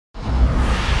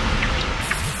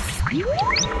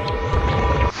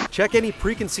Check any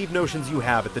preconceived notions you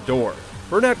have at the door.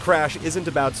 Burnout Crash isn't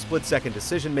about split-second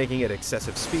decision-making at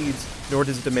excessive speeds, nor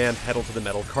does it demand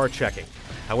pedal-to-the-metal car checking.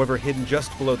 However, hidden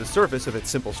just below the surface of its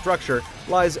simple structure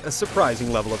lies a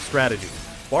surprising level of strategy.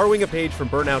 Borrowing a page from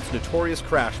Burnout's notorious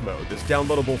crash mode, this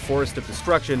downloadable forest of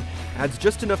destruction adds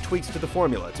just enough tweaks to the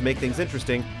formula to make things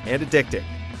interesting and addicting,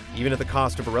 even at the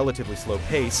cost of a relatively slow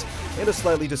pace and a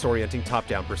slightly disorienting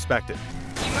top-down perspective.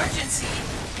 Emergency!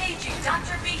 Paging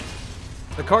Dr. B!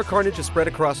 The car carnage is spread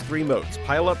across 3 modes: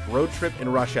 Pile-Up, Road Trip,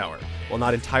 and Rush Hour. While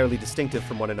not entirely distinctive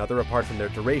from one another apart from their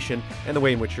duration and the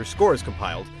way in which your score is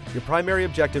compiled, your primary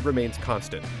objective remains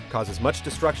constant: cause as much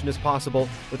destruction as possible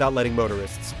without letting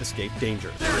motorists escape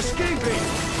danger. They're escaping!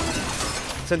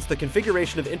 Since the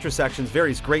configuration of intersections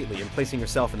varies greatly and placing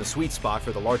yourself in the sweet spot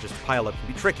for the largest pile-up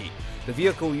can be tricky, the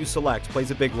vehicle you select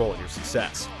plays a big role in your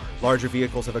success. Larger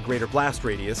vehicles have a greater blast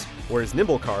radius, whereas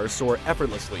nimble cars soar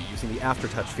effortlessly using the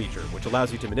aftertouch feature, which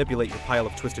allows you to manipulate your pile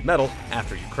of twisted metal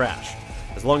after you crash.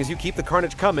 As long as you keep the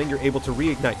carnage coming, you're able to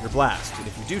reignite your blast, and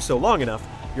if you do so long enough,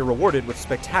 you're rewarded with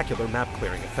spectacular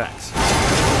map-clearing effects.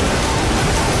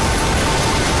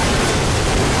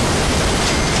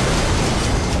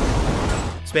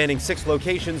 Spanning 6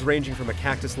 locations ranging from a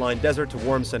cactus-lined desert to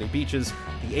warm sunny beaches,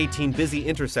 the 18 busy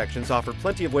intersections offer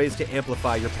plenty of ways to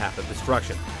amplify your path of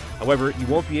destruction. However, you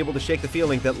won't be able to shake the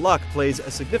feeling that luck plays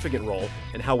a significant role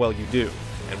in how well you do.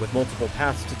 And with multiple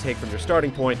paths to take from your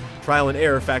starting point, trial and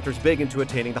error factors big into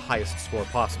attaining the highest score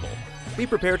possible. Be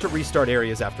prepared to restart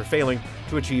areas after failing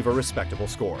to achieve a respectable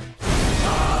score.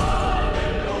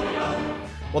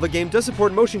 While the game does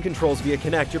support motion controls via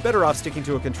Kinect, you're better off sticking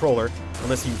to a controller,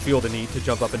 unless you feel the need to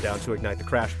jump up and down to ignite the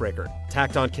Crash Breaker.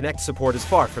 Tacked-on Kinect support is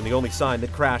far from the only sign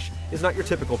that Crash is not your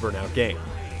typical Burnout game.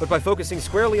 But by focusing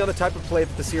squarely on the type of play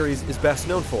that the series is best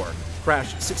known for,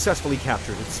 Crash successfully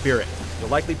captured its spirit. You'll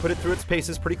likely put it through its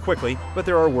paces pretty quickly, but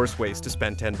there are worse ways to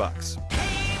spend $10.